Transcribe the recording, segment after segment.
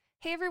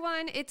Hey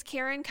everyone, it's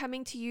Karen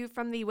coming to you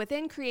from the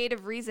Within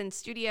Creative Reason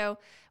studio.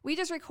 We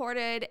just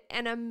recorded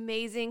an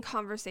amazing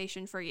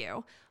conversation for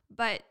you.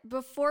 But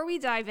before we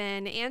dive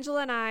in,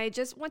 Angela and I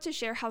just want to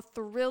share how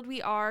thrilled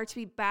we are to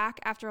be back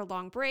after a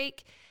long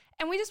break.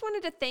 And we just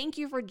wanted to thank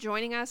you for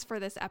joining us for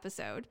this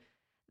episode.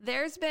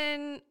 There's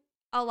been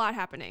a lot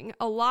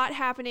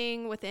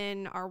happening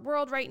within our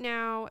world right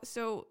now.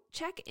 So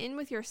check in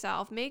with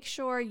yourself. Make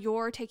sure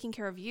you're taking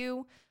care of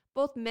you,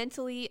 both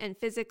mentally and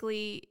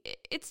physically.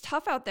 It's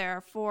tough out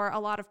there for a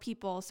lot of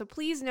people. So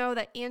please know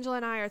that Angela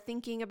and I are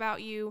thinking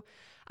about you.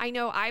 I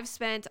know I've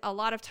spent a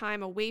lot of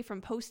time away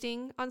from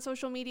posting on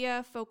social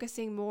media,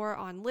 focusing more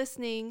on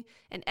listening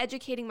and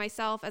educating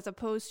myself as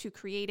opposed to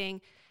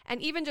creating.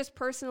 And even just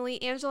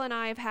personally, Angela and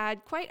I have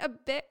had quite a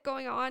bit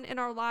going on in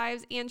our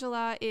lives.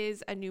 Angela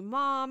is a new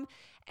mom,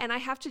 and I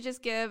have to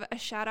just give a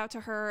shout out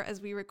to her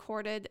as we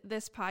recorded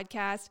this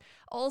podcast.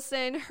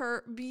 Olsen,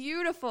 her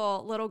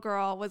beautiful little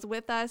girl, was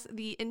with us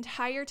the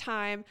entire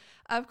time.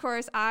 Of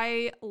course,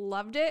 I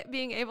loved it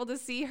being able to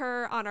see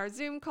her on our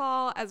Zoom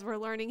call as we're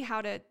learning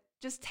how to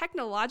just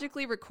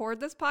technologically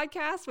record this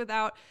podcast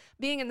without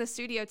being in the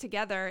studio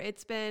together.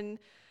 It's been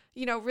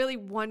really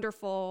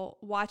wonderful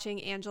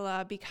watching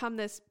Angela become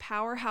this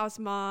powerhouse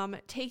mom,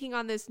 taking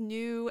on this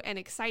new and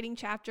exciting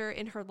chapter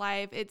in her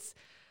life. It's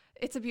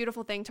a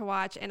beautiful thing to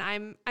watch, and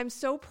I'm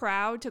so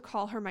proud to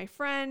call her my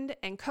friend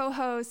and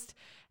co-host,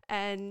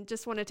 and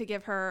just wanted to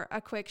give her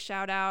a quick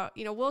shout out.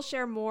 We'll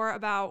share more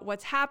about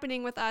what's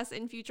happening with us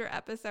in future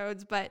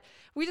episodes, but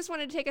we just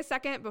wanted to take a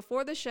second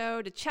before the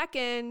show to check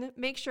in,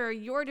 make sure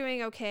you're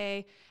doing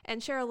okay,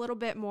 and share a little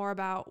bit more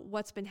about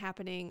what's been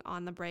happening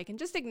on the break, and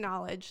just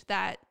acknowledge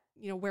that,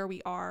 where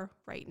we are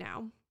right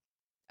now.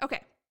 Okay,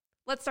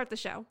 let's start the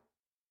show.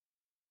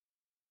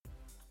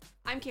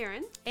 I'm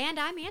Karen. And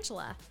I'm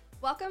Angela.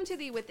 Welcome to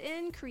the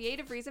Within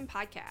Creative Reason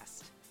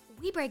podcast.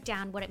 We break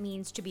down what it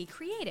means to be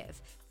creative,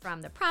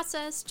 from the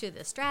process to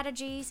the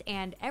strategies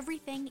and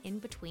everything in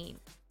between.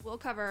 We'll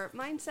cover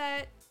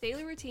mindset,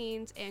 daily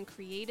routines, and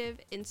creative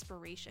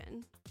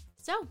inspiration.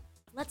 So,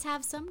 let's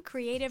have some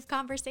creative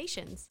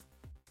conversations.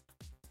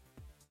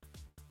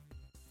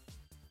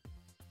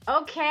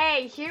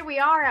 Okay, here we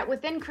are at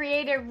Within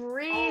Creative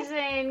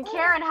Reason.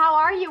 Karen, how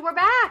are you? We're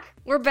back.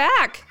 We're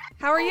back.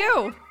 How are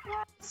you?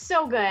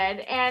 So good.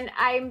 And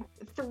I'm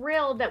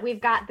thrilled that we've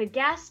got the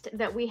guest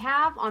that we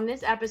have on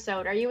this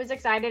episode. Are you as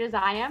excited as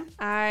I am?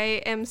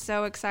 I am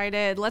so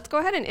excited. Let's go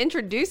ahead and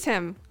introduce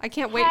him. I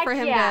can't wait for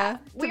him to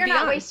We are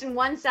not wasting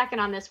 1 second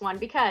on this one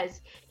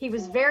because he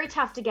was very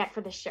tough to get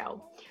for the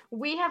show.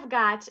 We have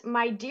got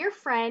my dear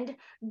friend,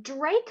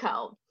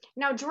 Dre'Co.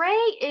 Now, Dre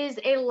is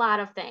a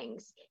lot of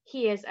things.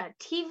 He is a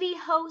TV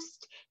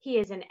host. He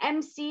is an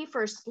MC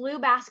for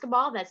SLU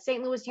basketball, that's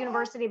St. Louis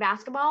University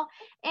basketball.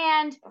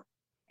 And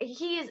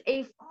he is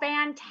a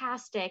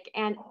fantastic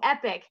and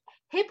epic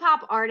hip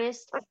hop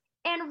artist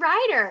and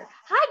writer.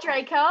 Hi,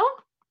 Dre'Co.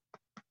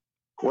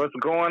 What's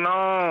going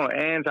on?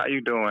 Ange, how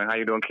you doing? How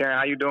you doing? Karen,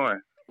 how you doing?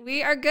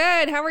 We are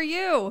good. How are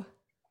you?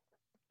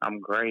 I'm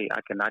great. I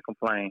cannot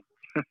complain.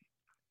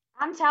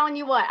 I'm telling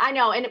you what, I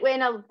know. And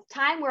in a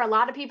time where a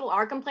lot of people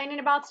are complaining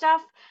about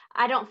stuff,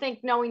 I don't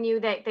think knowing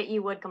you that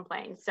you would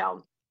complain.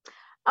 So,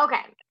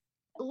 okay,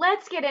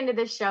 let's get into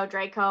this show,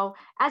 Dre'Co.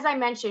 As I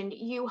mentioned,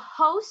 you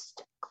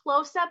host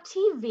Close Up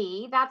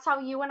TV. That's how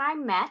you and I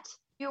met.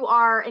 You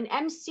are an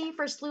MC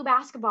for SLU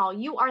basketball.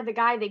 You are the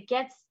guy that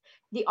gets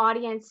the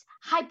audience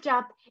hyped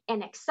up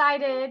and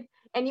excited.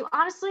 And you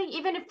honestly,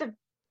 even if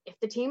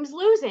the team's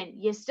losing,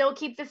 you still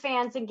keep the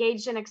fans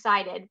engaged and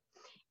excited.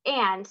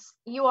 And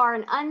you are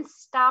an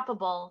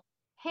unstoppable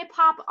hip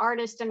hop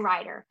artist and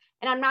writer.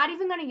 And I'm not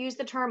even going to use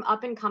the term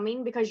up and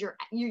coming because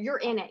you're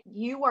in it.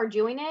 You are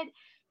doing it.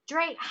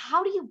 Dre,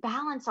 how do you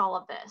balance all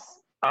of this?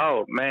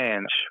 Oh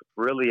man,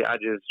 really, I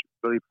just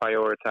really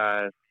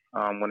prioritize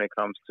when it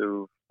comes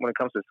to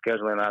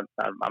scheduling.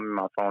 I'm in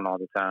my phone all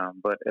the time.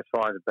 But as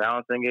far as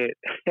balancing it,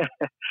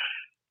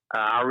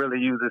 I really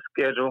use a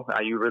schedule.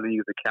 I really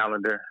use a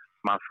calendar.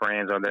 My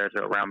friends are there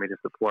around me to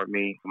support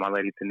me. My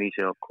lady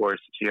Tanisha, of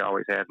course, she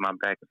always has my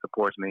back and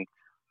supports me.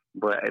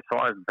 But as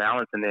far as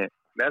balancing it,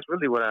 that's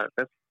really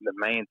that's the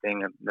main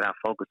thing that I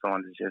focus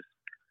on, is just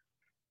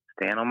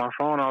staying on my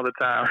phone all the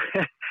time.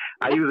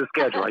 I use a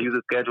schedule. I use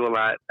a schedule a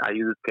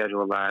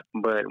lot.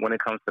 But when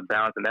it comes to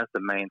balancing, that's the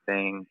main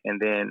thing.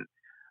 And then,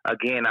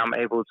 again, I'm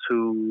able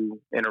to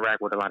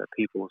interact with a lot of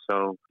people.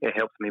 So it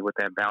helps me with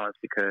that balance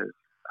because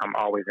I'm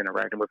always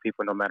interacting with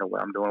people no matter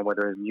what I'm doing,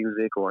 whether it's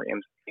music or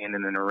emceeing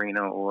in an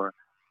arena or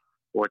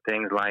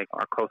things like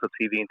our close-up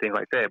TV and things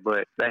like that.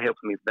 But that helps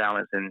me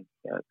balance and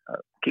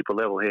keep a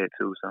level head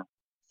too. So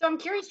I'm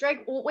curious,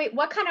 Drake, wait,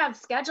 what kind of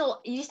schedule?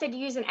 You said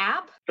you use an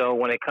app? So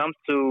when it comes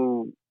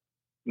to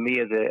me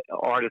as an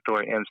artist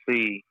or an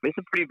MC, it's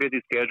a pretty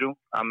busy schedule.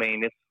 I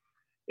mean,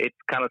 it's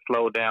kind of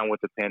slowed down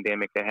with the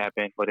pandemic that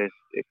happened, but it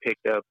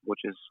picked up, which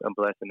is a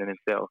blessing in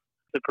itself.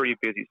 It's a pretty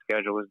busy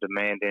schedule. It's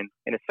demanding,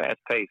 and it's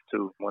fast-paced,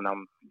 too. When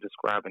I'm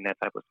describing that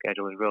type of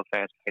schedule, it's real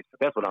fast-paced. But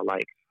that's what I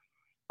like.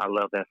 I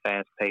love that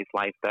fast-paced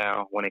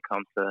lifestyle when it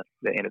comes to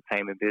the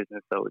entertainment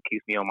business. So it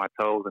keeps me on my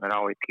toes, and it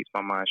always keeps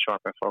my mind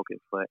sharp and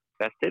focused. But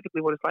that's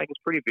typically what it's like. It's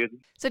pretty busy.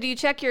 So do you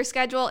check your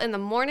schedule in the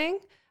morning,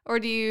 or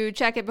do you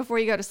check it before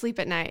you go to sleep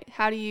at night?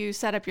 How do you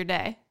set up your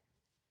day?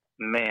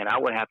 Man, I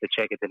would have to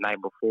check it the night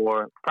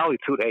before, probably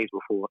 2 days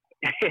before.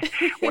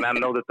 When I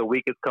know that the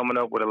week is coming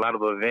up with a lot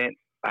of events,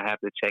 I have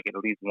to check it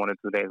at least 1 or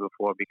 2 days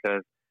before,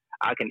 because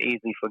I can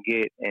easily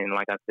forget. And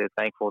like I said,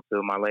 thankful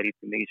to my lady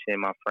Tanisha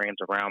and my friends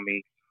around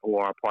me who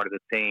are part of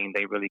the team.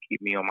 They really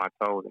keep me on my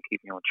toes and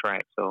keep me on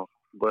track. So,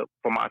 but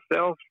for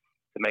myself,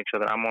 to make sure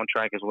that I'm on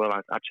track as well,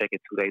 I check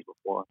it 2 days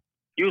before.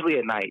 Usually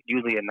at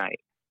night.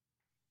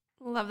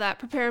 Love that.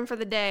 Preparing for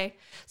the day.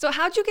 So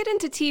how'd you get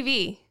into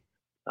TV?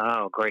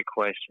 Oh, great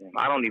question.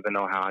 I don't even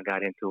know how I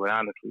got into it,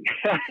 honestly.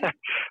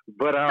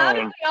 But how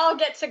did we all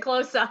get to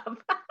Close Up?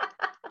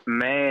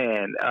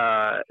 Man,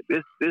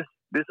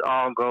 this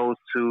all goes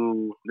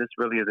to, this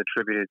really is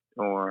attributed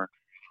or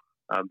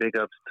big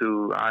ups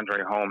to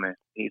Andre Holman.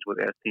 He's with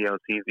STL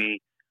TV.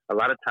 A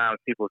lot of times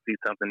people see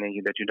something in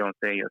you that you don't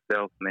say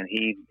yourself, and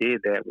he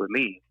did that with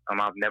me.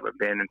 I've never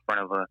been in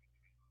front of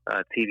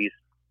a TV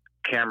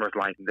cameras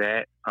like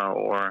that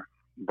or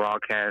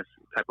broadcast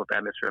type of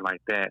atmosphere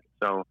like that.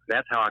 So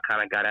that's how I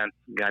kind of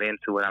got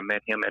into it. I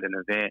met him at an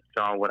event,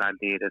 saw what I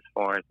did as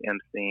far as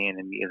emceeing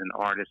and me as an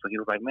artist. So he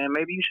was like, man,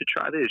 maybe you should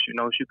try this.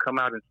 You should come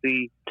out and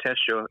test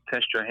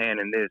your hand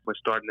in this. We're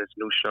starting this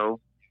new show,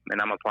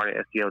 and I'm a part of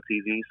STL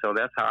TV. So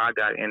that's how I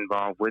got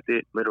involved with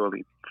it,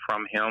 literally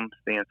from him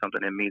seeing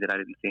something in me that I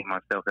didn't see in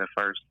myself at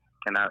first.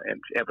 And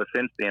ever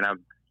since then,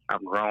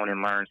 I've grown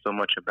and learned so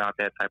much about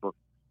that type of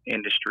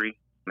industry.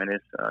 And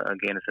it's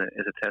again, it's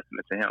a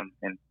testament to him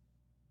and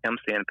him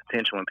seeing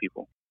potential in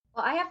people.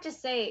 Well, I have to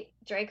say,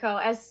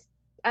 Dre'Co,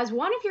 as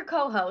one of your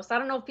co-hosts, I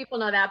don't know if people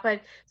know that,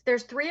 but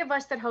there's 3 of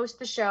us that host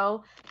the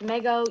show,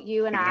 Mego,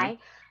 you, and I.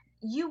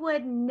 You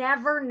would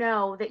never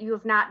know that you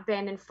have not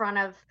been in front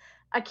of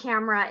a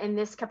camera in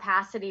this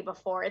capacity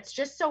before. It's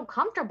just so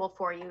comfortable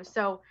for you.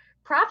 So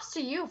props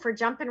to you for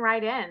jumping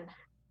right in.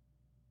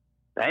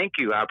 Thank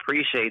you. I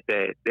appreciate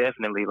that.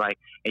 Definitely.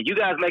 And you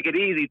guys make it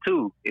easy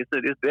too. It's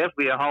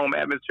definitely a home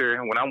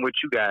atmosphere when I'm with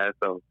you guys.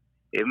 So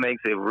it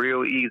makes it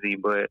real easy.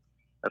 But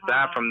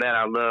aside from that,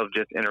 I love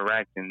just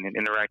interacting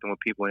with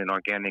people in an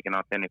organic and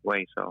authentic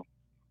way. So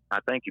I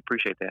thank you.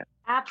 Appreciate that.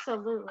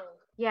 Absolutely.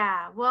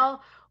 Yeah.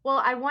 Well,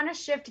 I want to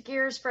shift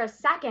gears for a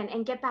second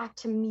and get back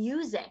to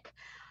music.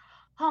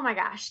 Oh my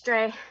gosh,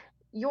 Dre,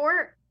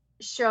 your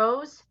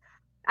shows,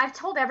 I've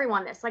told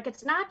everyone this,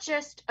 it's not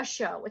just a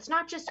show. It's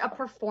not just a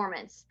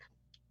performance.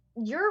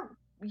 Your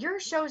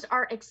shows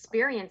are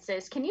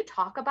experiences. Can you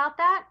talk about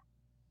that?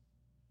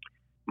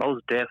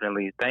 Most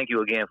definitely. Thank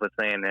you again for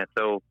saying that.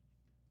 So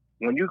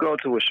when you go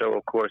to a show,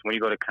 of course, when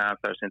you go to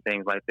concerts and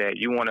things like that,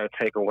 you want to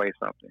take away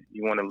something.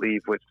 You want to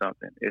leave with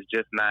something. It's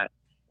just not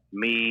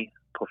me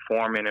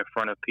performing in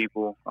front of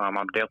people. I'm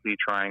definitely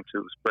trying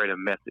to spread a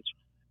message.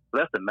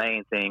 That's the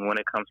main thing when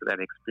it comes to that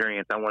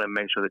experience. I want to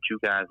make sure that you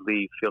guys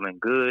leave feeling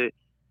good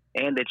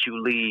and that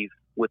you leave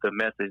with a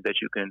message that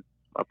you can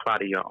apply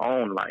to your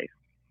own life.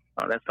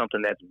 That's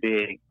something that's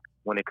big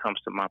when it comes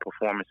to my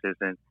performances.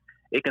 And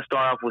it can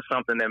start off with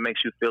something that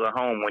makes you feel at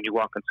home. When you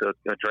walk into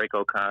a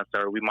Dre'Co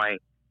concert, we might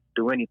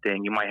do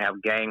anything. You might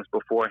have games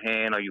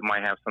beforehand, or you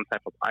might have some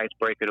type of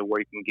icebreaker to where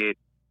you can get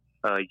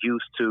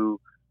used to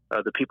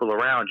the people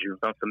around you,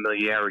 some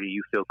familiarity.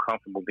 You feel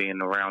comfortable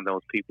being around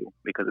those people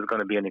because it's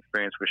going to be an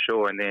experience for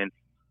sure. And then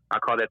I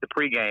call that the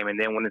pregame. And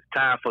then when it's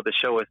time for the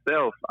show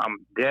itself,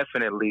 I'm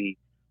definitely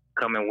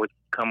coming with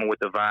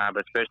the vibe,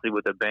 especially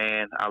with the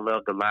band. I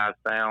love the live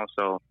sound.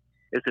 So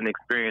it's an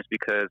experience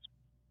because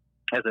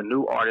as a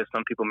new artist,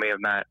 some people may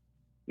have not,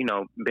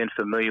 been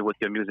familiar with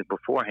your music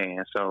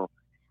beforehand. So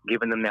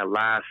giving them that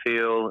live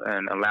feel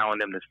and allowing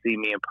them to see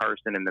me in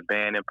person and the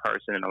band in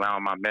person and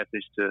allowing my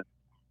message to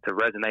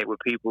resonate with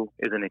people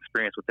is an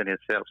experience within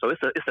itself. So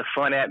it's a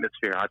fun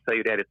atmosphere. I'll tell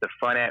you that. It's a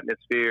fun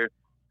atmosphere.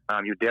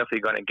 You're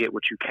definitely going to get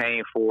what you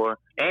came for,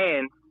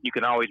 and you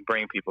can always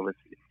bring people.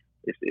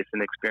 It's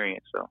an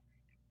experience. So.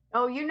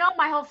 Oh,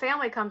 my whole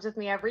family comes with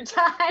me every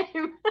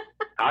time.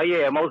 Oh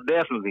yeah, most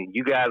definitely.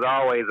 You guys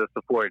always are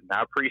supporting.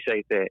 I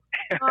appreciate that.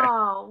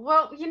 Oh,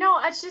 well,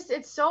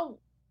 it's so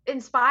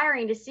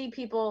inspiring to see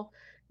people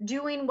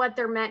doing what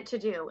they're meant to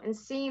do and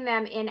seeing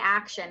them in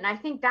action. And I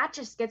think that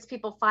just gets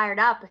people fired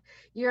up.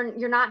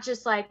 You're not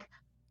just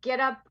get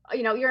up,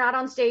 you're not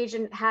on stage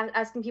and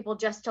asking people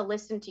just to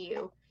listen to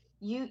you.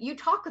 You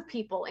talk with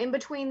people in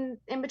between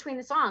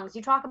the songs.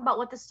 You talk about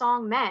what the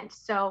song meant.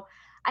 So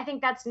I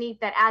think that's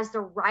neat that as the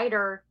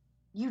writer,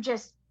 you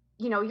just,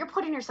 you're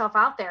putting yourself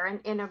out there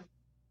in a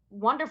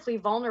wonderfully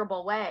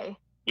vulnerable way.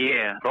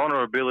 Yeah,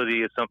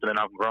 vulnerability is something that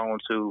I've grown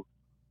to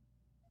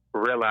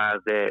realize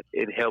that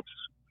it helps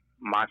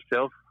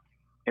myself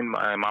in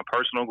my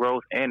personal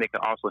growth, and it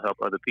can also help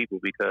other people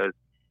because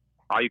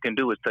all you can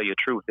do is tell your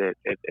truth at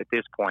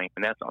this point,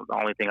 and that's the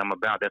only thing I'm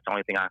about. That's the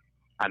only thing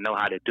I know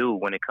how to do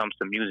when it comes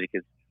to music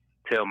is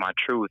tell my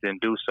truth and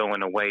do so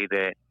in a way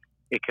that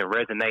it can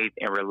resonate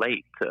and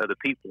relate to other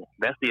people.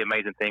 That's the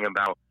amazing thing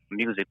about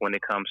music when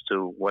it comes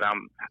to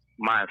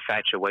my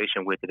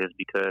infatuation with it is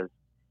because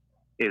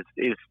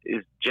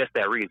it's just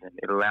that reason.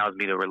 It allows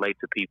me to relate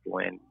to people,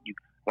 and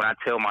when I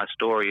tell my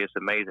story, it's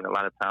amazing. A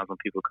lot of times when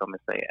people come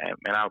and say, hey,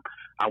 man,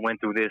 I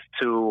went through this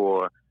too,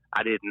 or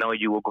I didn't know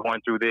you were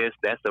going through this,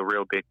 that's a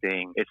real big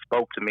thing. It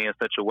spoke to me in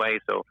such a way.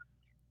 So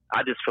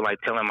I just feel like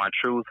telling my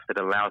truth, it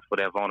allows for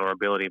that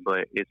vulnerability,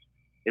 but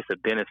it's a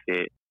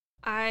benefit.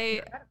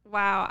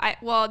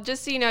 Well,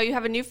 just so you know, you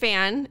have a new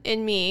fan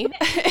in me.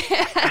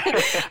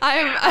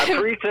 I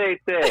appreciate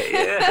that.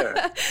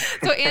 Yeah.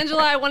 So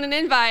Angela, I want an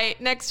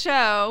invite next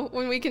show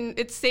when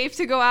it's safe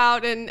to go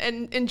out and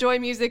enjoy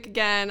music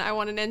again. I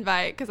want an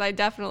invite because I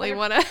definitely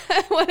want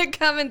to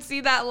come and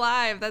see that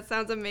live. That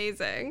sounds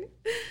amazing.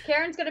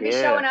 Karen's going to be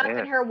showing up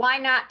in her Why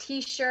Not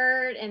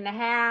t-shirt and the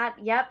hat.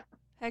 Yep.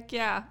 Heck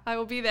yeah. I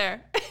will be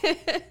there.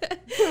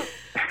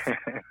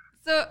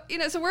 So,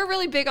 so we're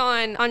really big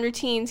on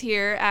routines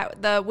here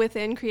at the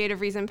Within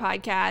Creative Reason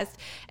podcast.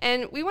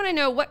 And we want to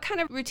know, what kind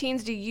of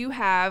routines do you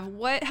have?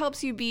 What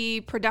helps you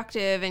be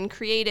productive and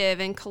creative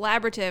and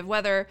collaborative,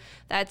 whether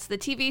that's the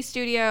TV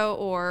studio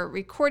or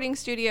recording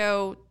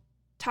studio?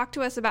 Talk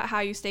to us about how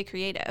you stay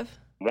creative.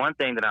 One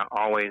thing that I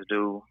always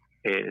do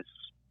is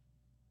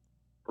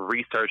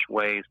research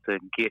ways to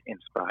get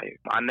inspired.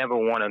 I never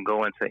want to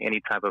go into any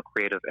type of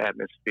creative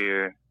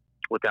atmosphere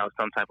without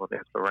some type of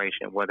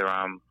inspiration, whether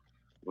I'm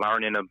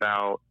learning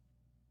about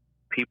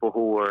people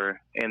who were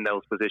in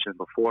those positions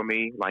before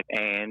me, like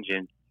Ange,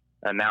 and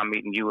now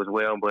meeting you as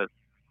well. But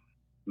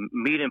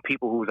meeting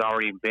people who's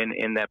already been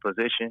in that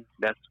position,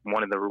 that's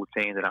one of the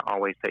routines that I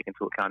always take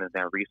into account, is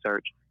that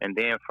research. And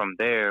then from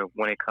there,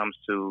 when it comes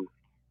to,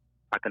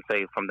 I can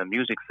say from the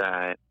music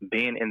side,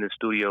 being in the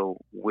studio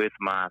with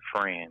my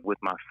friend, with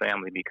my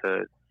family,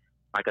 because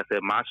like I said,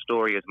 my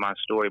story is my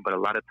story, but a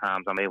lot of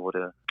times I'm able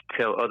to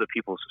tell other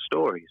people's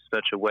stories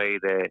such a way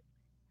that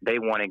they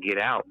want to get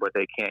out, but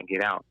they can't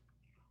get out,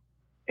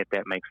 if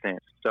that makes sense.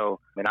 So,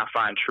 and I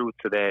find truth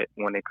to that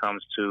when it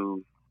comes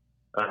to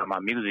my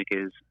music,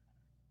 is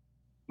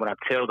when I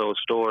tell those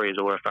stories,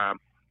 or if I'm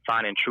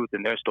finding truth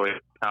in their story,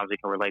 sometimes they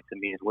can relate to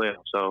me as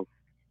well. So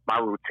my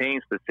routine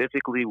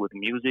specifically with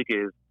music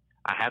is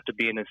I have to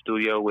be in the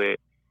studio with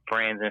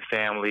friends and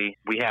family.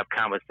 We have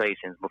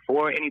conversations.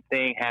 Before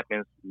anything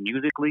happens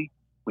musically,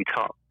 we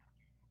talk.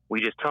 We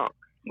just talk.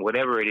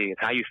 Whatever it is,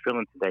 how you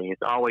feeling today,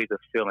 it's always a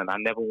feeling. I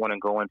never want to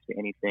go into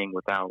anything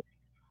without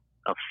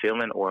a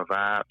feeling or a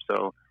vibe.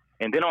 So,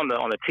 and then on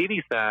the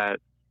TV side,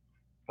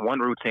 one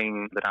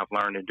routine that I've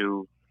learned to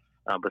do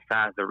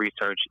besides the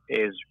research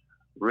is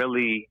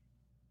really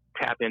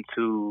tap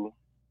into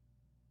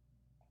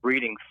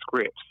reading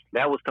scripts.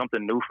 That was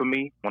something new for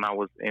me when I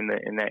was in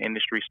that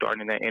industry,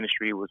 starting in that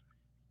industry, was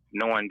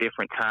knowing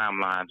different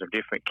timelines or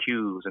different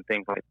cues and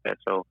things like that.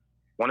 So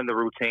one of the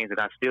routines that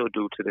I still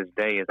do to this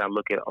day is I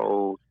look at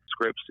old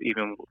scripts,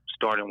 even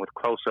starting with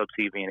Close-Up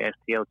TV and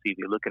STL TV,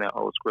 looking at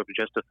old scripts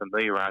just to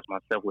familiarize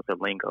myself with the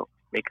lingo.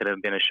 It could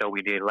have been a show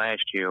we did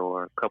last year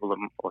or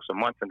some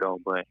months ago,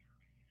 but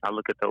I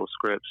look at those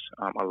scripts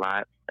a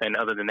lot. And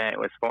other than that,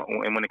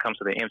 and when it comes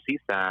to the MC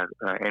side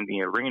in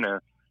the arena,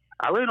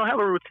 I really don't have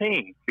a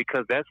routine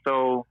because that's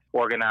so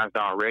organized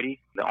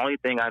already. The only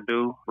thing I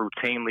do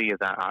routinely is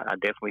I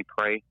definitely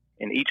pray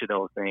in each of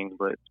those things,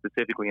 but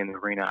specifically in the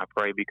arena, I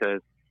pray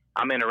because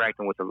I'm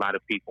interacting with a lot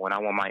of people and I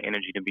want my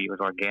energy to be as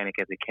organic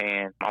as it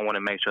can. I want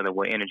to make sure that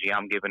what energy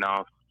I'm giving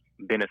off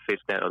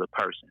benefits that other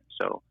person.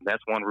 So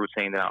that's one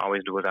routine that I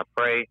always do is I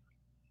pray.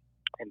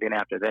 And then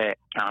after that,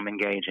 I'm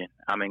engaging.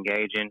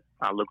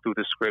 I look through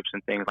the scripts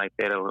and things like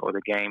that, or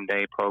the game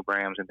day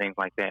programs and things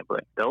like that.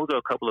 But those are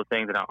a couple of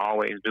things that I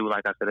always do.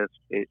 Like I said,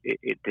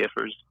 it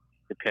differs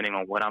depending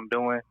on what I'm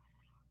doing.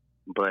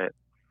 But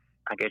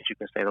I guess you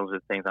can say those are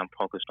the things I'm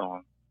focused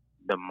on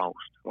the most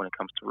when it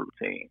comes to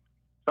routine.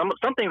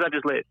 Some things I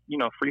just let,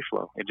 free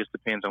flow. It just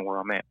depends on where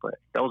I'm at. But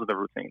those are the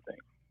routine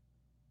things.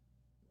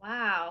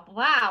 Wow.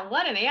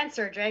 What an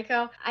answer,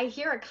 Dre'Co. I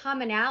hear a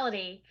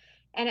commonality.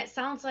 And it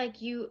sounds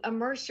like you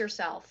immerse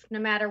yourself no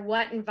matter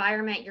what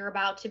environment you're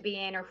about to be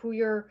in or who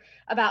you're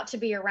about to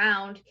be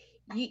around.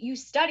 You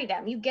study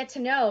them. You get to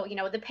know,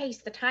 the pace,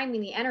 the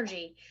timing, the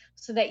energy,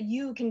 so that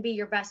you can be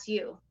your best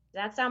you. Does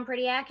that sound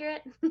pretty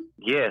accurate?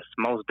 Yes,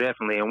 most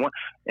definitely.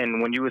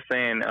 And when you were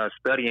saying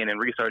studying and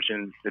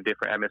researching the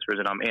different atmospheres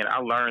that I'm in, I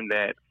learned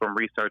that from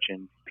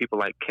researching people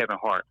like Kevin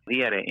Hart. He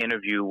had an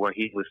interview where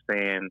he was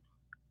saying,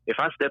 if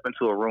I step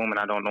into a room and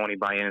I don't know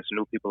anybody and it's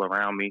new people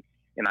around me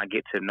and I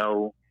get to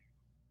know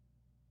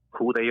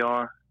who they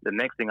are, the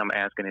next thing I'm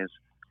asking is,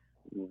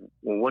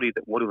 well, what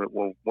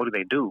do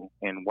they do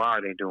and why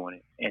are they doing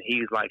it? And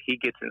he's like, he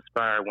gets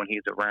inspired when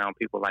he's around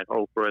people like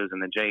Oprah's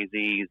and the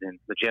Jay-Z's and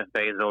the Jeff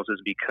Bezos,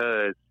 is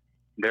because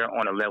they're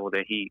on a level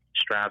that he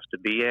strives to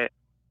be at.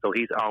 So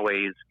he's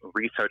always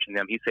researching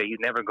them. He said he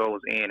never goes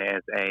in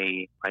as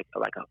a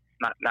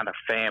not a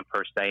fan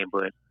per se,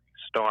 but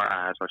star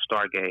eyes or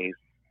stargaze.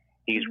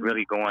 He's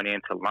really going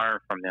in to learn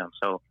from them.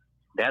 So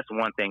that's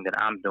one thing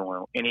that I'm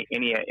doing.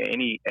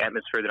 Any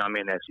atmosphere that I'm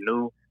in that's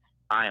new,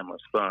 I am a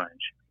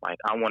sponge. Like,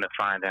 I want to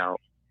find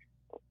out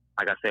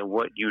like I said,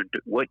 what you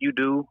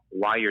do,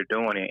 why you're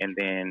doing it, and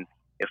then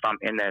if I'm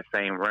in that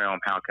same realm,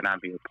 how can I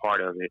be a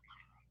part of it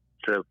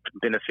to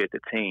benefit the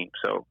team?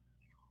 So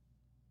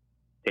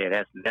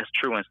yeah, that's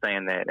true in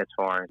saying that. As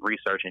far as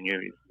researching,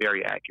 you're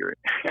very accurate.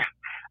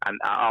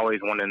 I always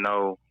want to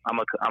know.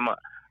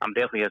 I'm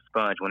definitely a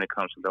sponge when it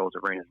comes to those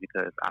arenas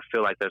because I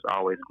feel like there's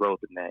always growth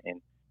in that, and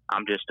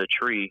I'm just a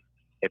tree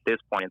at this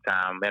point in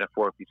time,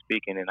 metaphorically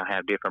speaking, and I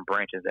have different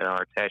branches that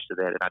are attached to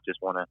that, and I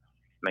just want to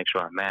make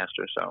sure I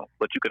master. So,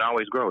 but you can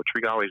always grow. A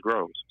tree always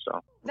grows. So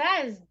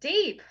that is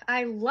deep.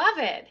 I love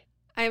it.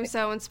 I am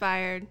so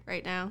inspired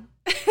right now.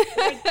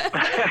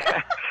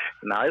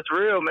 No, it's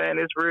real, man.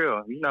 It's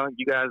real. You know,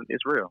 you guys,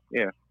 it's real.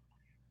 Yeah.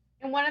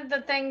 And one of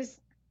the things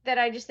that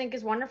I just think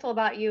is wonderful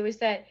about you is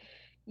that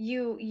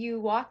you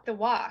walk the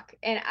walk.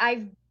 And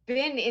I've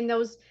been in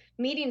those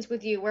meetings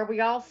with you where we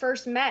all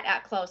first met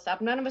at Close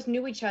Up. None of us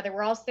knew each other.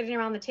 We're all sitting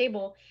around the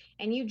table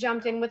and you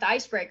jumped in with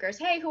icebreakers.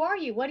 Hey, who are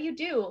you? What do you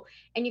do?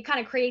 And you kind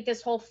of create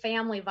this whole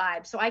family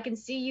vibe. So I can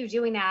see you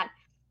doing that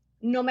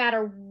no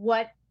matter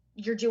what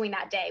you're doing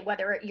that day,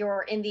 whether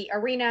you're in the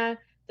arena,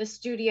 the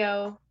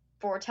studio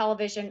for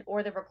television,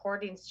 or the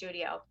recording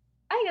studio.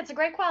 I think that's a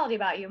great quality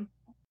about you.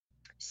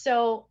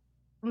 So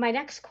my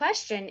next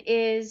question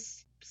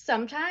is,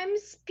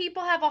 sometimes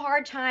people have a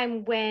hard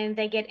time when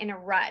they get in a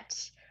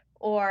rut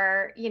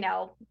or, you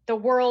know, the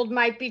world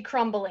might be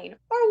crumbling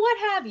or what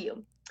have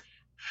you.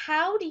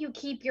 How do you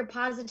keep your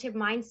positive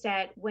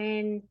mindset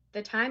when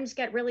the times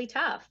get really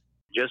tough?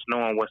 Just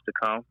knowing what's to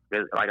come.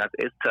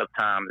 It's tough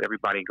times.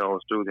 Everybody goes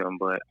through them,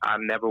 but I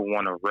never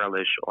want to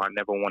relish or I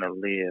never want to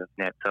live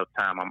in that tough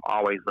time. I'm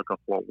always looking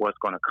for what's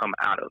going to come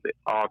out of it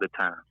all the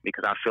time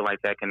because I feel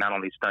like that can not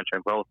only stunt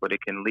your growth, but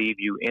it can leave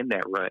you in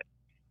that rut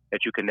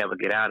that you can never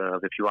get out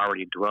of. If you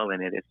already dwell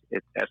in it,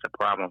 that's a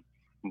problem.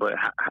 But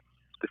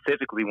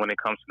specifically when it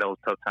comes to those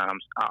tough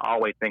times, I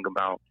always think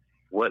about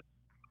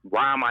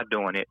why am I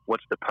doing it?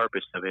 What's the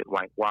purpose of it?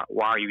 Like, why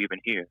are you even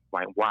here?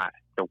 Like, why?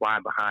 The why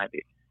behind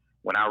it.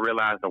 When I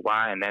realize the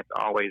why, and that's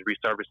always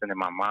resurfacing in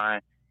my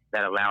mind,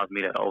 that allows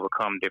me to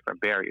overcome different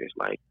barriers.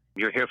 Like,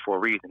 you're here for a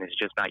reason. It's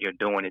just not you're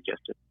doing it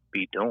just to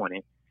be doing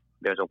it.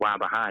 There's a why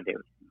behind it.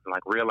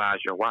 Like, realize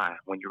your why.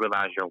 When you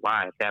realize your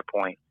why, at that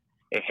point,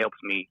 it helps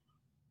me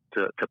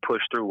to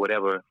push through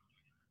whatever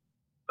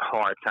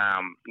hard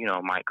time, you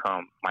know, might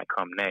come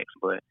next.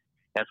 But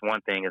that's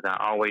one thing is I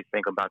always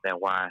think about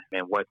that why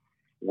and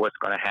what's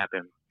going to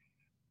happen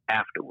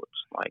afterwards.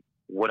 Like,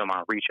 what am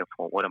I reaching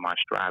for? What am I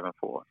striving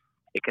for?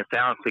 It can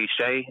sound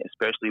cliche,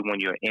 especially when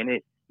you're in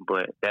it,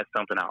 but that's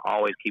something I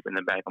always keep in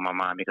the back of my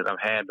mind because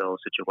I've had those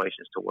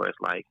situations to where it's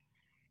like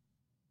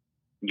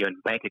your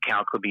bank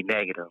account could be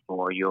negative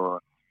or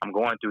I'm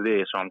going through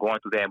this or I'm going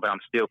through that, but I'm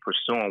still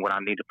pursuing what I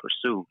need to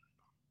pursue.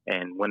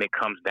 And when it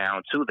comes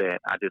down to that,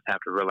 I just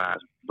have to realize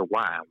the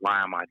why.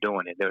 Why am I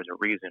doing it? There's a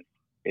reason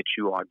that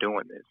you are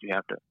doing this. You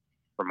have to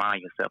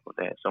remind yourself of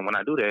that. So when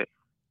I do that,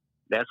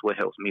 that's what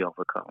helps me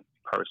overcome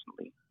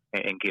personally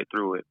and get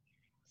through it.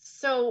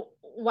 So,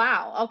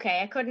 wow. Okay.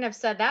 I couldn't have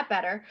said that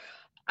better.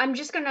 I'm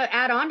just going to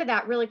add on to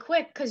that really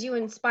quick because you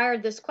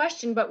inspired this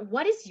question, but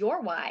what is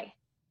your why?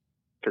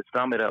 To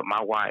sum it up,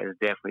 my why is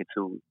definitely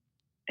to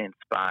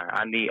inspire.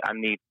 I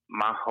need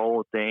my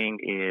whole thing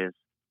is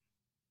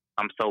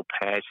I'm so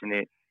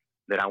passionate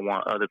that I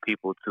want other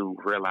people to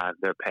realize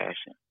their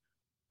passion.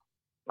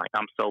 Like,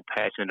 I'm so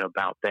passionate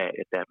about that,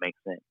 if that makes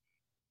sense.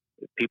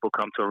 If people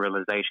come to a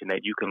realization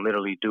that you can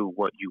literally do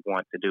what you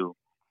want to do,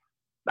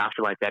 I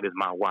feel like that is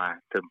my why,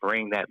 to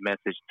bring that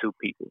message to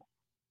people,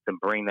 to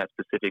bring that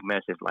specific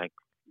message, like,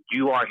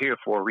 you are here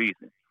for a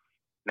reason.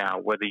 Now,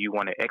 whether you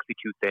want to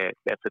execute that,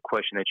 that's a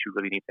question that you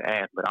really need to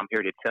ask, but I'm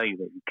here to tell you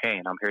that you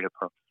can. I'm here to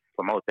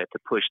promote that, to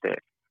push that.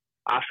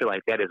 I feel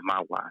like that is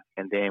my why.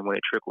 And then when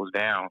it trickles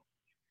down,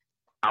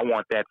 I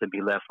want that to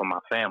be left for my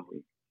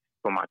family,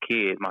 for my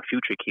kids, my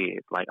future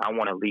kids. Like, I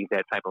want to leave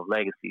that type of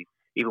legacy,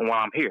 even while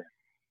I'm here.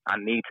 I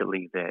need to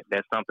leave that.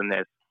 That's something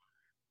that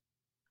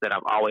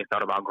I've always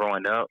thought about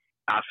growing up.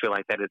 I feel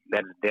like that is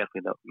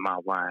definitely my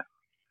why,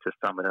 to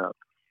sum it up,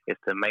 is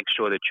to make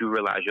sure that you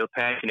realize your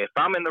passion. If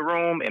I'm in the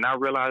room and I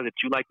realize that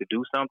you like to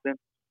do something,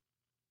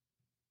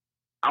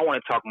 I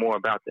want to talk more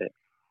about that.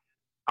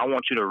 I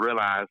want you to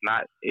realize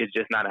it's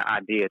just not an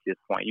idea at this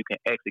point. You can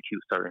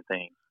execute certain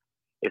things.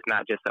 It's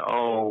not just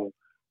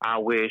I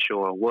wish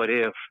or what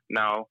if.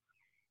 No.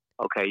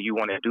 Okay, you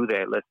want to do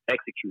that. Let's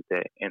execute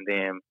that. And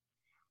then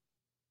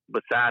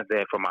besides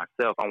that, for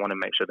myself, I want to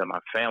make sure that my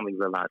family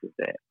realizes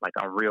that. Like,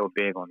 I'm real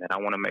big on that. I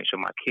want to make sure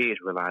my kids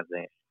realize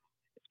that,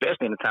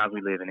 especially in the times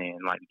we're living in.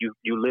 Like,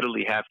 you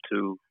literally have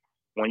to,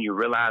 when you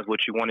realize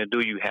what you want to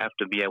do, you have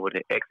to be able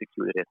to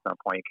execute it at some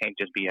point. It can't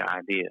just be an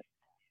idea.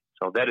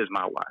 So that is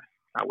my why,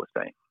 I would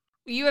say.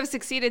 You have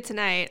succeeded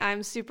tonight.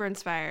 I'm super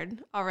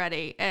inspired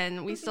already,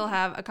 and we still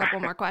have a couple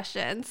more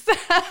questions.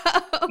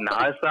 No,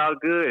 it's all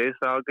good. It's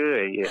all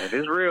good. Yeah,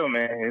 it's real,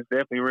 man. It's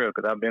definitely real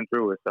because I've been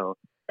through it. So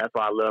that's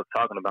why I love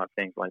talking about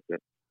things like this.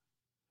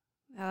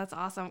 Oh, that's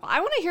awesome.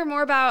 I want to hear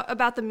more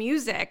about the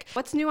music.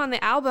 What's new on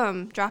the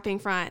album Dropping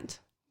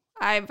Front?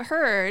 I've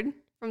heard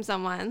from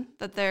someone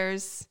that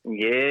there's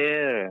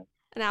Yeah.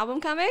 an album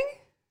coming?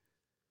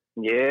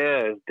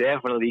 Yeah, it's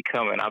definitely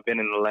coming. I've been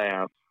in the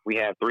lab. We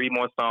have 3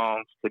 more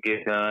songs to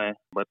get done,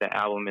 but the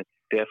album is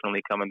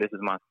definitely coming. This is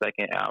my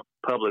second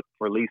public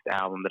release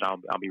album that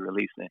I'll be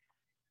releasing.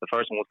 The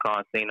first one was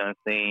called Seen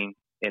Unseen,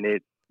 and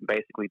it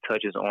basically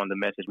touches on the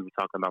message we were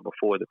talking about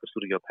before, the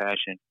pursuit of your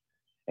passion.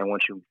 And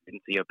once you get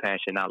into your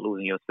passion, not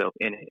losing yourself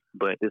in it.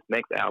 But this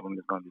next album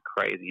is going to be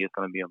crazy. It's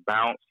going to be a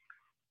bounce.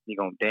 You're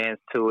going to dance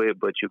to it,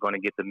 but you're going to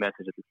get the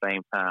message at the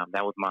same time.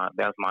 That was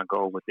my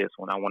goal with this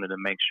one. I wanted to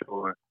make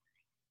sure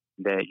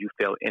that you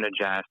felt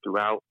energized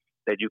throughout,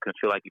 that you can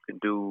feel like you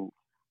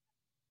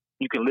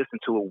can listen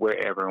to it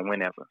wherever and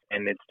whenever,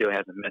 and it still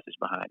has a message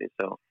behind it.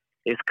 So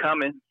it's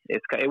coming.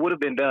 It would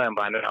have been done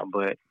by now,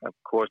 but of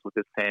course with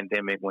this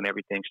pandemic, when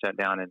everything shut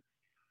down, and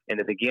in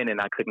the beginning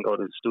I couldn't go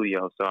to the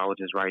studio, so I was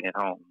just writing at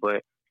home.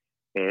 But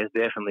yeah, it's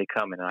definitely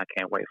coming, and I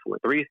can't wait for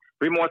it. Three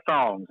more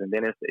songs, and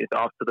then it's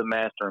off to the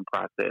mastering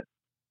process.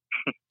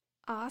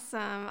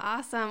 Awesome.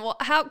 Well,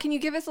 how can you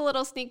give us a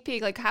little sneak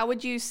peek? Like, how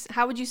would you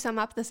sum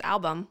up this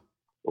album?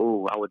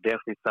 Ooh, I would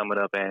definitely sum it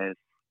up as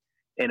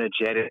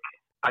energetic.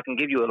 I can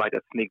give you a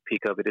sneak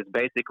peek of it. It's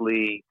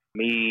basically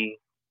me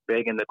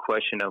begging the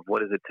question of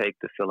what does it take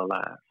to feel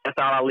alive. That's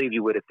all I'll leave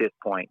you with at this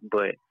point.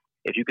 But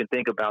if you can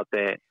think about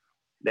that,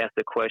 that's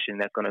the question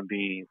that's going to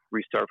be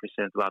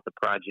resurfacing throughout the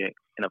project.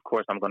 And of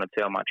course, I'm going to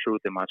tell my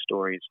truth and my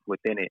stories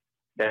within it.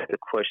 That's the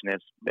question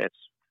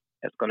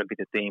that's going to be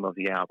the theme of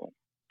the album.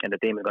 And the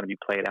theme is going to be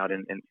played out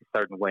in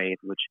certain ways,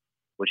 which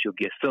you'll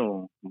get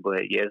soon.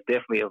 But yeah, it's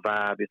definitely a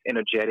vibe. It's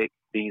energetic.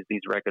 These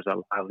records are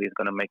lively. It's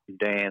going to make you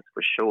dance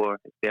for sure.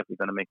 It's definitely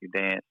going to make you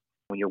dance.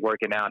 When you're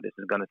working out, this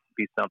is going to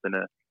be something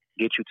to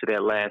get you to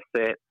that last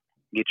set,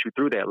 get you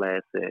through that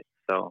last set.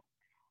 So,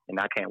 and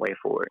I can't wait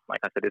for it.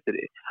 Like I said,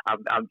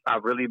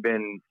 I've really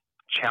been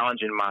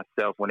challenging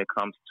myself when it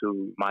comes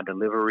to my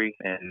delivery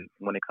and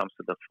when it comes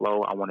to the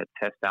flow. I want to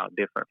test out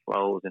different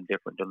flows and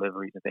different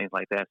deliveries and things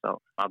like that. So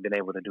I've been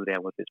able to do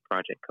that with this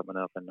project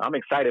coming up, and I'm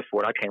excited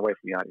for it. I can't wait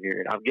for y'all to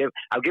hear it.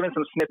 I've given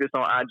some snippets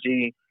on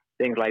IG,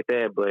 things like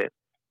that, but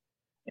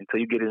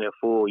until you get in it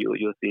full,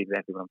 you'll see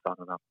exactly what I'm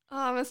talking about. Oh,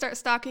 I'm gonna start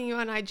stalking you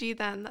on IG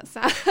then. That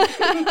sounds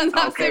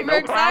I'm okay, super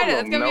excited.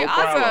 It's gonna be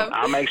awesome.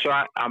 I'll make sure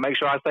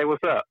I say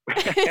what's up.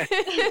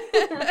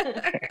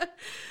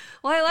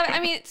 Well, I love it. I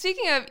mean,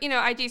 speaking of,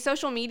 IG,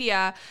 social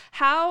media,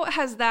 how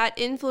has that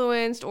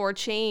influenced or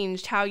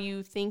changed how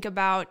you think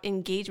about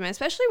engagement,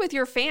 especially with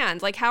your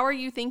fans? Like, how are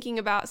you thinking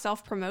about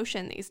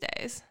self-promotion these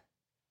days?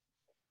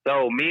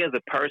 So me as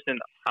a person,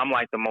 I'm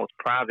like the most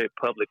private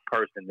public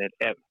person that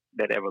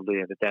ever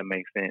lived, if that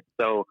makes sense.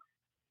 So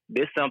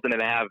this is something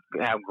that I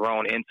have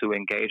grown into,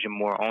 engaging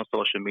more on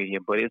social media,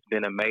 but it's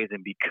been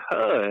amazing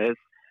because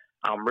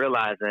I'm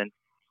realizing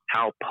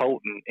how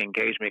potent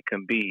engagement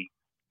can be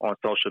on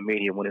social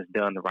media when it's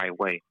done the right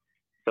way.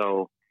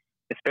 So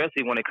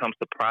especially when it comes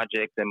to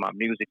projects and my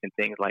music and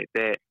things like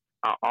that,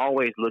 I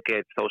always look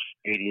at social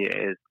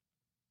media as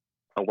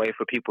a way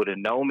for people to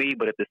know me,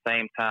 but at the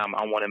same time,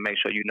 I want to make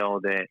sure you know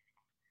that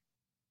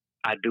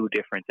I do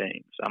different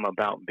things. I'm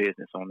about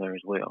business on there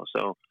as well.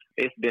 So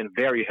it's been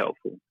very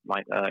helpful.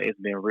 It's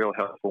been real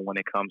helpful when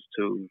it comes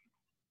to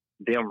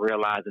them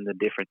realizing the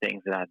different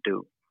things that I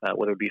do,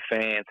 whether it be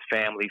fans,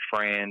 family,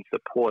 friends,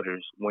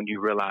 supporters. When you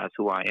realize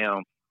who I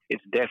am,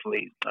 it's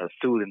definitely a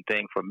soothing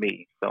thing for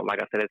me. So like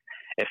I said,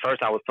 at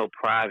first I was so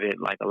private.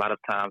 Like a lot of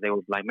times they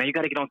was like, man, you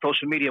got to get on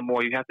social media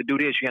more. You have to do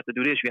this. You have to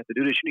do this. You have to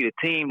do this. You need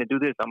a team to do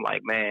this. I'm like,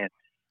 man,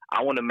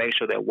 I want to make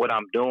sure that what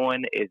I'm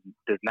doing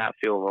does not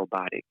feel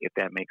robotic, if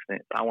that makes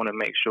sense. I want to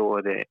make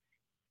sure that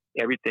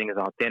everything is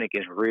authentic,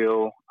 is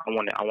real. I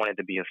want it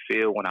to be a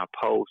feel when I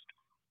post.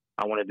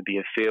 I want it to be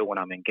a feel when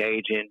I'm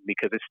engaging,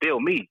 because it's still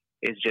me.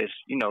 It's just,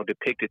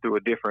 depicted through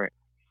a different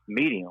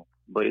medium,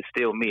 but it's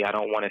still me. I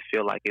don't want to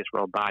feel like it's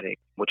robotic,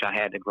 which I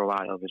had to grow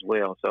out of as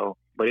well. So,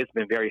 but it's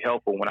been very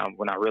helpful when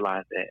I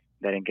realized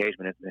that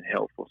engagement has been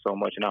helpful so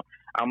much. And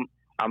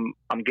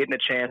I'm getting a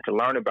chance to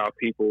learn about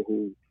people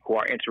who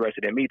are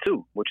interested in me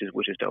too, which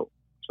is dope.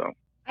 So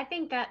I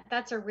think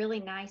that's a really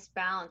nice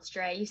balance,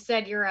 Dre. You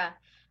said you're a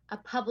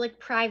public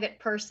private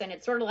person.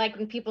 It's sort of like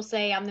when people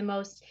say I'm the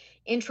most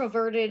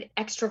introverted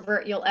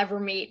extrovert you'll ever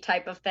meet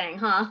type of thing,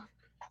 huh?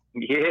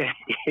 Yeah.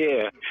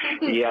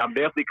 I'm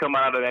definitely coming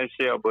out of that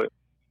shell, but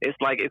it's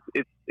like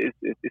it's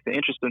an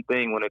interesting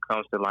thing when it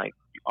comes to like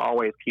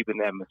always keeping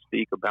that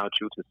mystique about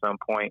you to some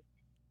point,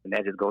 and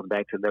that just goes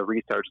back to the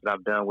research that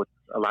I've done with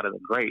a lot of the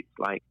greats,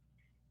 like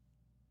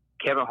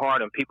Kevin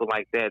Hart and people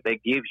like that. They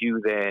give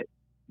you that,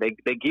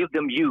 they give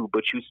them you,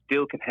 but you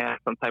still can have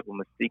some type of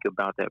mystique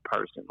about that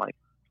person, like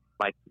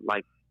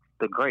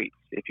the greats.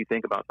 If you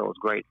think about those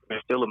greats,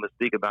 there's still a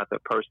mystique about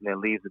that person that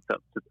leaves it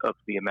up to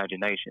the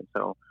imagination.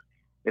 So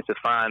it's a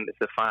fine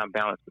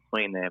balance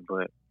between that,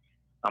 but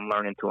I'm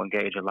learning to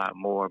engage a lot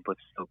more, but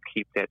still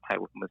keep that type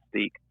of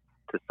mystique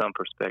to some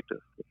perspective,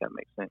 if that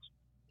makes sense.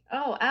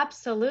 Oh,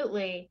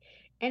 absolutely.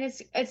 And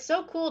it's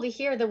so cool to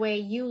hear the way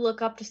you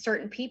look up to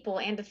certain people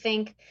and to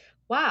think,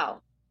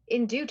 wow,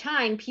 in due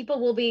time, people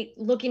will be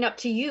looking up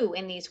to you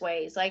in these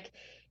ways. Like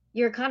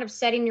you're kind of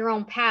setting your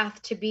own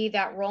path to be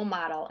that role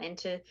model and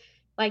to,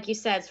 like you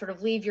said, sort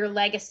of leave your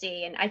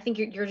legacy. And I think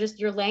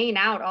you're laying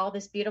out all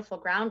this beautiful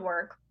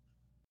groundwork.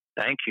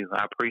 Thank you.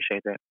 I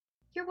appreciate that.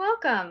 You're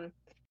welcome.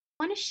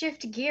 I want to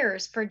shift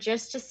gears for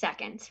just a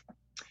second.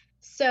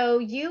 So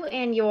you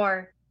and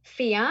your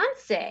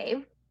fiance.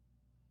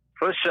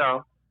 For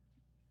sure.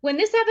 When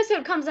this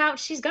episode comes out,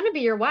 she's going to be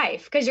your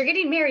wife because you're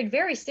getting married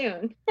very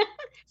soon.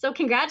 So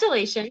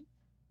congratulations.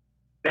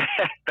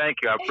 Thank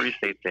you. I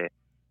appreciate that.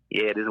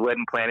 Yeah, this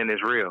wedding planning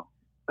is real.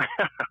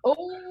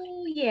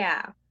 Oh,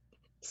 yeah.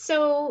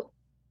 So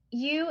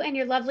you and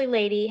your lovely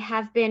lady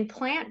have been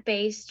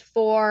plant-based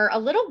for a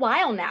little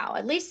while now,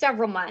 at least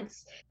several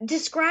months.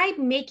 Describe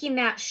making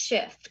that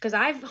shift, because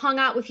I've hung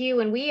out with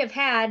you and we have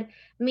had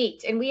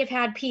meat and we have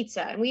had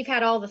pizza and we've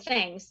had all the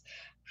things.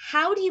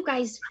 How do you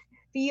guys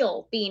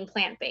feel being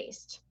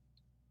plant-based?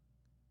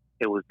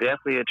 It was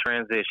definitely a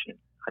transition.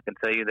 I can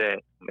tell you that.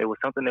 It was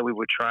something that we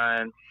were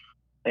trying,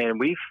 and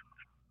we've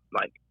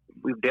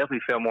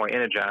definitely felt more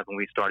energized when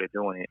we started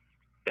doing it.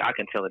 I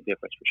can tell a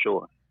difference for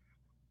sure.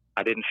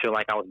 I didn't feel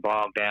like I was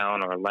bogged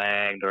down or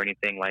lagged or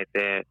anything like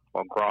that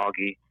or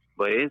groggy,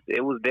 but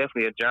it was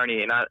definitely a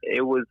journey. And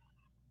it was,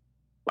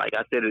 like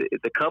I said,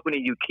 the company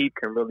you keep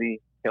can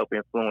really help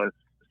influence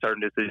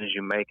certain decisions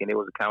you make. And it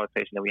was a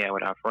conversation that we had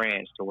with our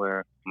friends, to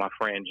where my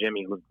friend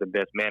Jimmy, who's the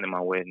best man in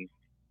my wedding,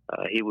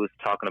 he was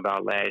talking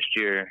about last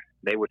year,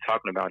 they were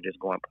talking about just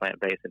going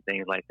plant-based and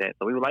things like that.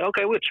 So we were like,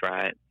 okay, we'll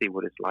try it, see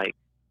what it's like.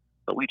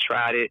 So we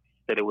tried it,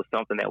 said it was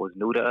something that was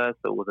new to us,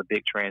 so it was a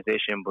big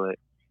transition, but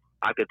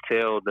I could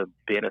tell the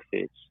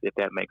benefits, if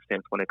that makes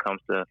sense, when it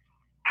comes to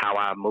how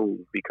I move,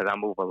 because I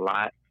move a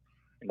lot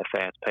in a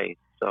fast pace.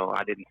 So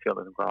I didn't feel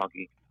as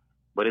groggy,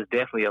 but it's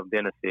definitely a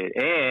benefit.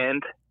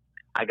 And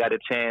I got a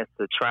chance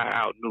to try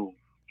out new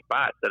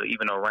spots that are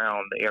even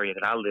around the area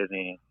that I live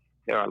in.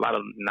 There are a lot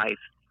of nice,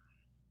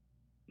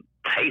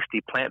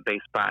 tasty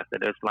plant-based spots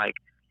that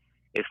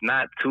it's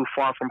not too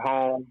far from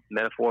home,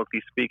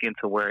 metaphorically speaking,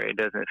 to where it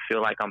doesn't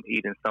feel like I'm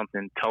eating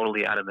something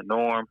totally out of the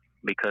norm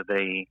because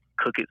they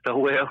cook it so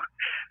well.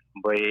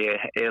 But yeah,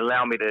 it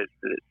allowed me to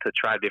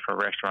try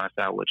different restaurants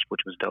out, which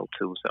was dope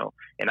too. So,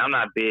 and I'm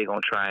not big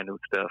on trying new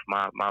stuff.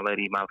 My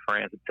lady, my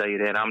friends will tell you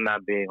that I'm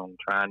not big on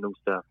trying new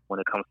stuff when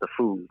it comes to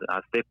food.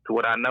 I stick to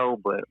what I know,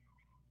 but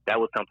that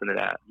was something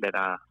that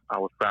I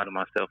was proud of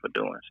myself for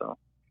doing. So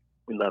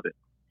we love it.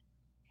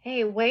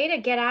 Hey, way to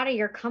get out of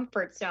your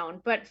comfort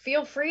zone, but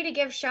feel free to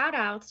give shout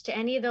outs to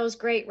any of those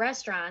great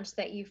restaurants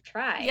that you've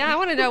tried. Yeah, I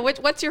want to know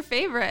what's your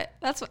favorite.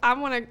 I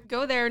want to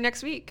go there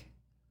next week.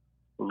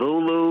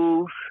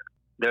 Lulu's.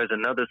 There's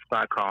another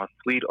spot called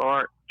Sweet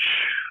Art.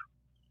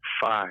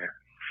 Fire.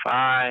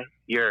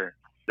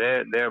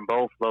 They're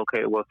both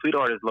located. Well, Sweet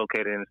Art is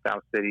located in the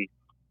South City,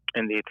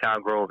 in the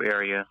Italian Grove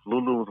area.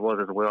 Lulu's was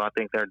as well. I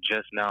think they're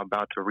just now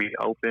about to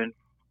reopen.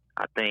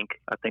 I think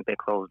they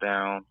closed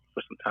down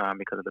for some time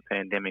because of the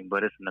pandemic,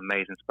 but it's an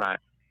amazing spot.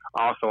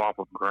 Also off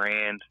of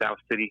Grand, South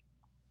City,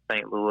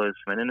 St. Louis,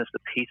 and then it's a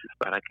pizza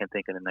spot. I can't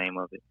think of the name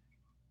of it,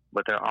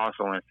 but they're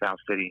also in South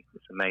City.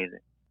 It's amazing.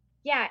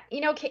 Yeah,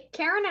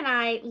 Karen and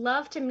I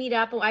love to meet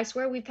up. I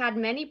swear we've had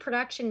many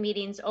production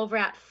meetings over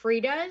at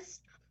Frida's,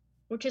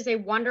 which is a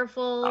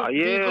wonderful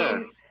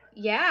vegan.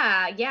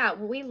 Yeah,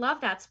 we love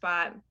that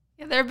spot.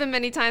 Yeah, there have been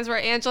many times where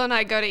Angela and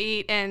I go to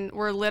eat and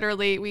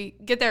we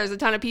get there, there's a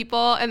ton of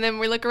people, and then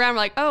we look around,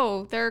 we're like,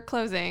 oh, they're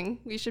closing.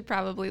 We should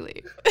probably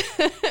leave.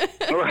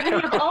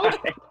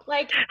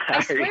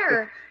 I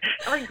swear,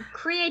 our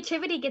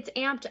creativity gets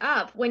amped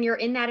up when you're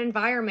in that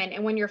environment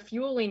and when you're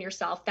fueling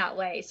yourself that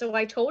way. So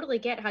I totally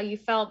get how you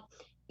felt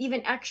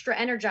even extra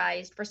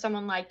energized for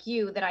someone like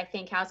you that I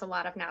think has a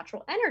lot of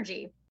natural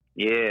energy.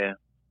 Yeah.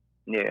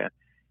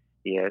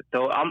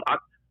 So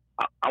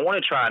I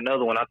want to try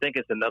another one. I think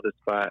it's another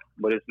spot,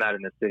 but it's not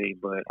in the city.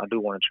 But I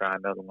do want to try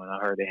another one. I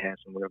heard they have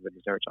some real good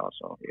desserts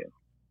also. Yeah.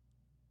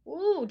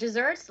 Ooh,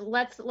 desserts.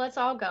 Let's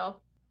all go.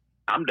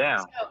 I'm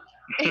down. So,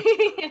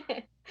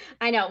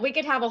 I know we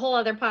could have a whole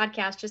other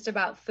podcast just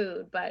about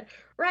food, but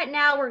right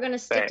now we're going to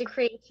stick to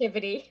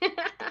creativity.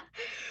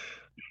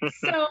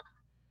 So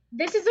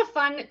this is a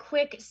fun,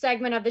 quick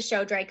segment of the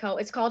show,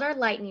 Dre'Co. It's called our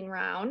lightning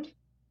round.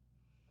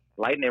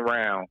 Lightning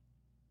round.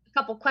 A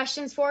couple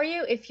questions for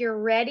you. If you're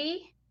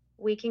ready,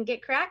 we can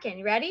get cracking.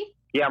 You ready?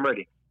 Yeah, I'm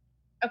ready.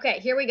 Okay,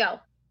 here we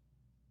go.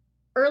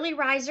 Early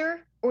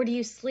riser, or do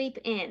you sleep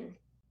in?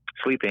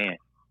 Sleep in.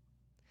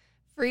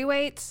 Free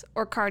weights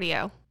or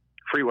cardio?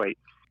 Free weight.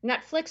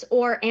 Netflix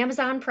or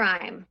Amazon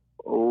Prime?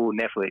 Oh,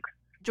 Netflix.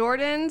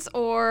 Jordans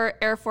or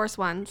Air Force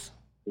Ones?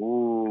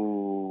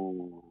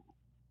 Ooh,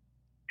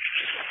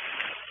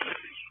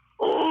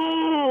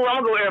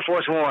 I'm gonna go Air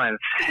Force Ones.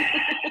 I'm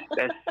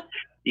gonna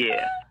go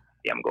Air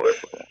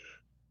Force Ones.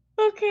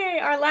 Okay,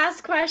 our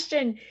last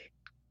question.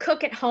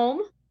 Cook at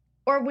home,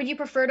 or would you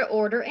prefer to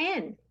order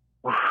in?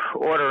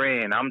 Order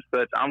in. I'm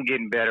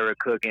getting better at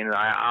cooking.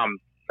 I'm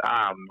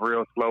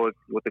real slow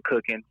with the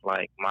cooking.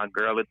 Like my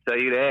girl would tell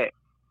you that.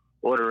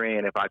 order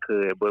in if I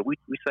could. But we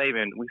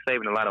saving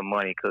a lot of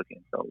money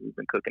cooking, so we've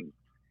been cooking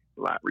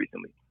a lot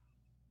recently.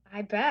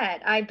 I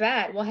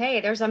bet. Well,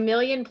 hey, there's a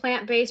million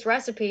plant-based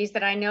recipes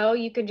that I know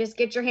you can just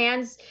get your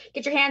hands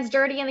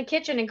dirty in the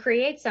kitchen and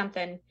create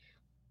something.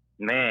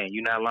 Man,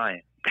 you're not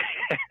lying.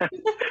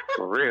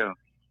 For real.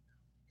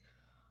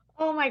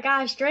 Oh my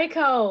gosh,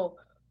 Dre'Co.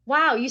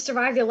 Wow, you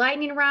survived the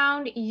lightning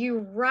round. You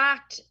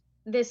rocked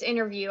this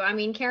interview. I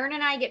mean, Karen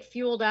and I get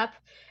fueled up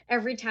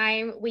every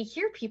time we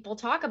hear people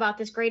talk about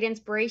this great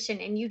inspiration,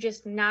 and you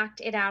just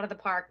knocked it out of the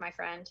park, my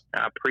friend.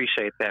 I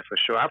appreciate that for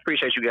sure. I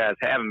appreciate you guys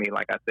having me.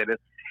 Like I said,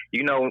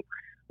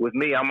 with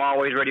me, I'm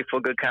always ready for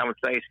a good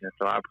conversation.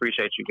 So I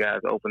appreciate you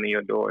guys opening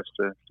your doors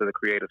to the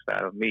creative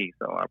side of me.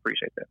 So I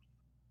appreciate that.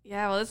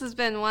 Yeah, well, this has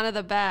been one of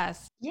the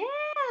best.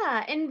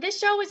 Yeah, and this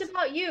show is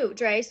about you,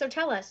 Dre. So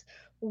tell us,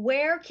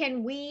 where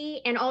can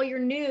we and all your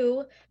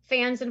new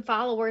fans and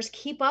followers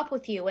keep up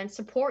with you and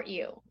support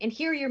you and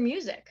hear your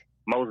music?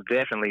 Most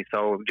definitely.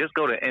 So just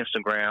go to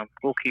Instagram.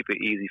 We'll keep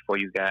it easy for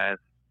you guys.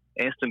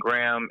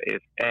 Instagram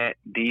is at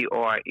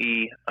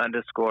DRE_CO.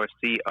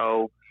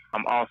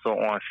 I'm also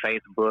on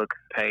Facebook.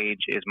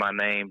 Page is my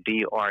name,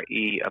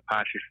 DRE_CO.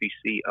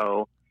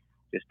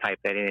 Just type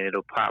that in.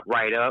 It'll pop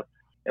right up.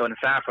 And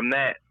aside from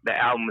that, the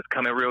album is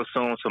coming real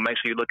soon, so make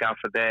sure you look out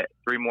for that.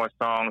 3 more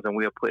songs, and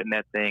we're putting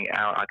that thing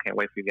out. I can't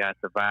wait for you guys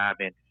to vibe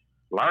and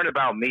learn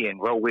about me and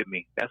grow with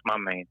me. That's my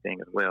main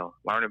thing as well.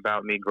 Learn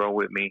about me, grow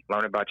with me,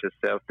 learn about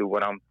yourself through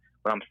what I'm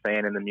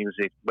saying in the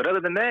music. But other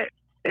than that,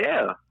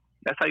 yeah,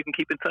 that's how you can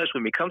keep in touch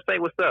with me. Come say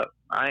what's up.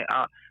 I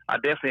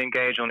definitely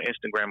engage on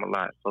Instagram a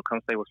lot, so come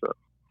say what's up.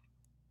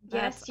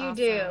 Yes, you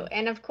do.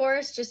 And of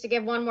course, just to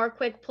give one more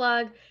quick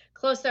plug,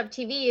 Close Up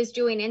TV is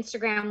doing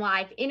Instagram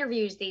Live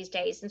interviews these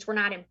days since we're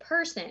not in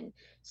person.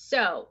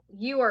 So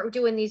you are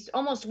doing these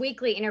almost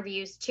weekly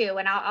interviews too,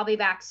 and I'll be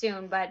back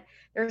soon, but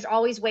there's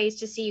always ways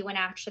to see you in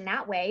action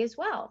that way as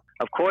well.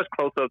 Of course,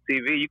 Close Up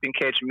TV, you can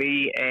catch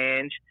me,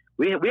 and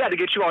we had to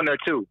get you on there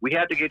too. We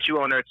have to get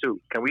you on there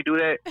too. Can we do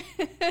that?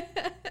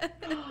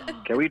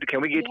 Can we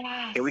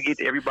get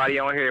everybody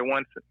on here at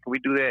once? Can we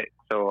do that?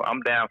 So I'm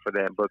down for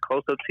that. But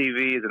Close Up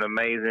TV is an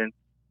amazing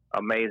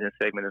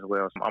segment as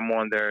well. So I'm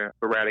on there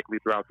sporadically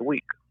throughout the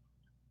week.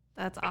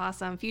 That's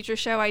awesome. Future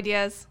show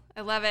ideas.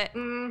 I love it.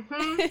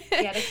 Mm-hmm.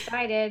 Get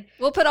excited.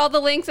 We'll put all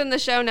the links in the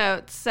show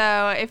notes.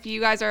 So if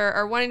you guys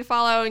are wanting to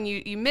follow and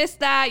you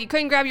missed that, you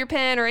couldn't grab your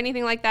pen or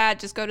anything like that,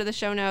 just go to the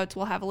show notes.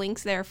 We'll have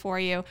links there for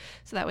you.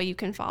 So that way you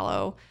can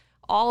follow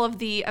all of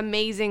the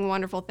amazing,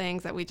 wonderful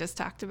things that we just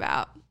talked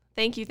about.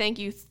 Thank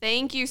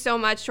you so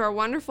much to our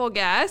wonderful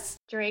guest,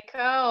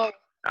 Dre'Co.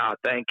 Oh,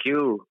 thank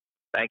you.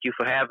 Thank you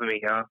for having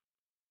me, huh?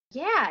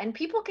 Yeah, and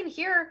people can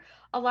hear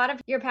a lot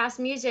of your past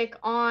music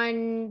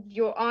on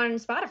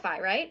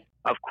Spotify, right?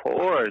 Of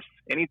course.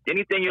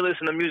 Anything you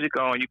listen to music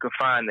on, you can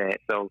find that.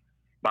 So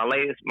my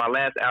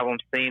last album,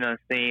 Seen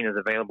Unseen, is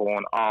available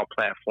on all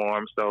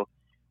platforms. So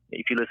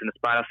if you listen to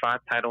Spotify,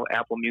 Tidal,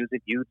 Apple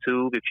Music,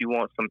 YouTube, if you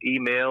want some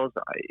emails,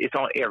 it's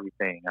on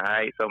everything. All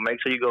right. So make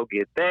sure you go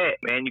get that.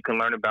 Man, you can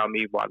learn about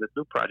me while this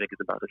new project is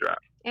about to drop.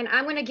 And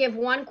I'm going to give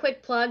one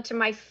quick plug to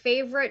my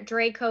favorite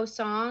Dre'Co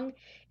song.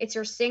 It's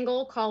her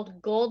single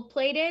called Gold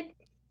Plated.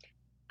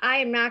 I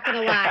am not going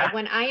to lie.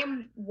 When I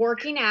am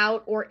working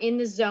out or in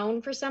the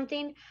zone for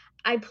something,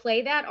 I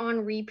play that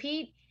on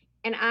repeat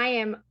and I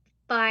am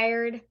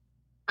fired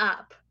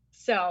up.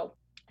 So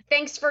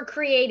thanks for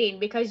creating,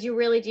 because you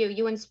really do.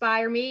 You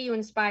inspire me, you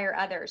inspire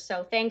others.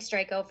 So thanks,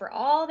 Dre'Co, for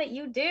all that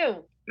you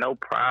do. No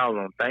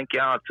problem. Thank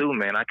y'all too,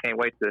 man. I can't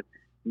wait to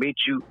meet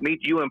you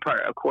in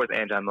person. Of course,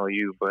 Angie, I know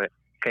you, but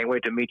can't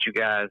wait to meet you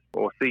guys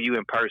or see you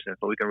in person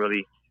so we can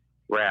really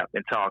rap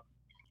and talk.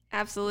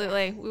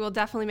 Absolutely. We will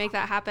definitely make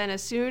that happen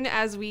as soon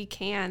as we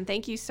can.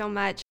 Thank you so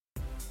much.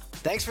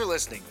 Thanks for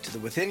listening to the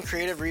Within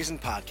Creative Reason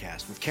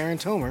podcast with Karen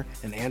Tomer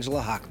and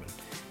Angela Hockman.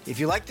 If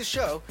you like the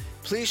show,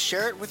 please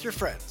share it with your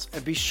friends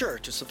and be sure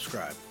to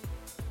subscribe.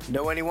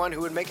 Know anyone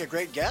who would make a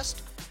great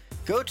guest?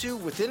 Go to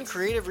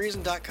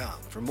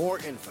withincreativereason.com for more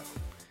info.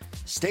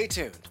 Stay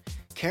tuned.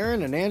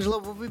 Karen and Angela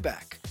will be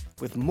back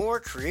with more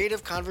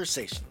creative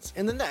conversations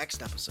in the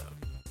next episode.